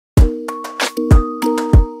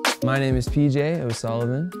My name is PJ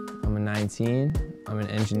O'Sullivan. I'm a 19. I'm an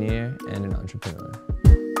engineer and an entrepreneur.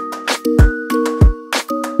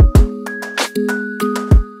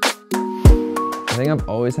 I think I've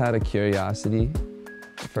always had a curiosity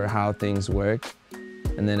for how things work.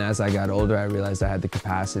 And then as I got older, I realized I had the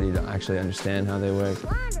capacity to actually understand how they work.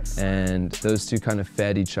 And those two kind of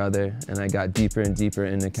fed each other. And I got deeper and deeper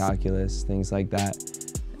into calculus, things like that.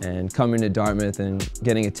 And coming to Dartmouth and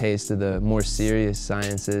getting a taste of the more serious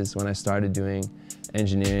sciences when I started doing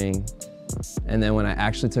engineering. And then when I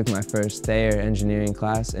actually took my first Thayer engineering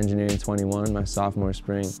class, Engineering 21, my sophomore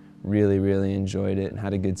spring, really enjoyed it and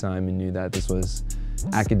had a good time and knew that this was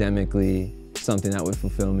academically something that would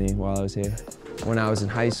fulfill me while I was here. When I was in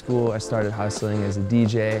high school, I started hustling as a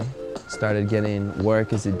DJ, started getting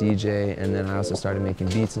work as a DJ, and then I also started making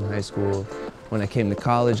beats in high school. When I came to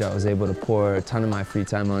college, I was able to pour a ton of my free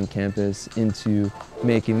time on campus into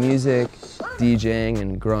making music, DJing,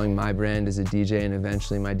 and growing my brand as a DJ and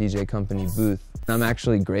eventually my DJ company, Booth. I'm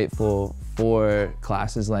actually grateful for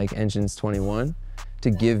classes like Engines 21 to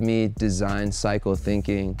give me design cycle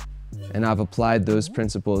thinking, and I've applied those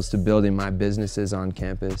principles to building my businesses on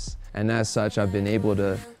campus. And as such, I've been able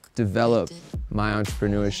to develop my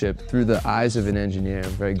entrepreneurship through the eyes of an engineer.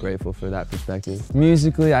 I'm very grateful for that perspective.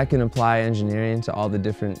 Musically, I can apply engineering to all the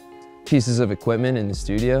different pieces of equipment in the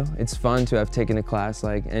studio. It's fun to have taken a class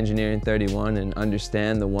like Engineering 31 and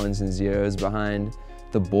understand the ones and zeros behind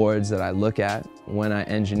the boards that I look at when I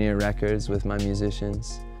engineer records with my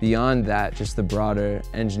musicians. Beyond that, just the broader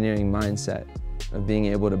engineering mindset of being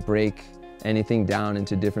able to break anything down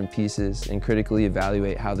into different pieces and critically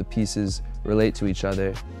evaluate how the pieces relate to each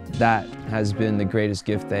other. That has been the greatest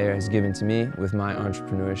gift Thayer has given to me with my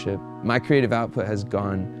entrepreneurship. My creative output has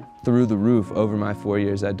gone through the roof over my 4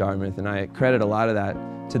 years at Dartmouth, and I credit a lot of that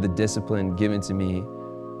to the discipline given to me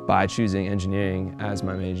by choosing engineering as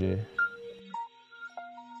my major.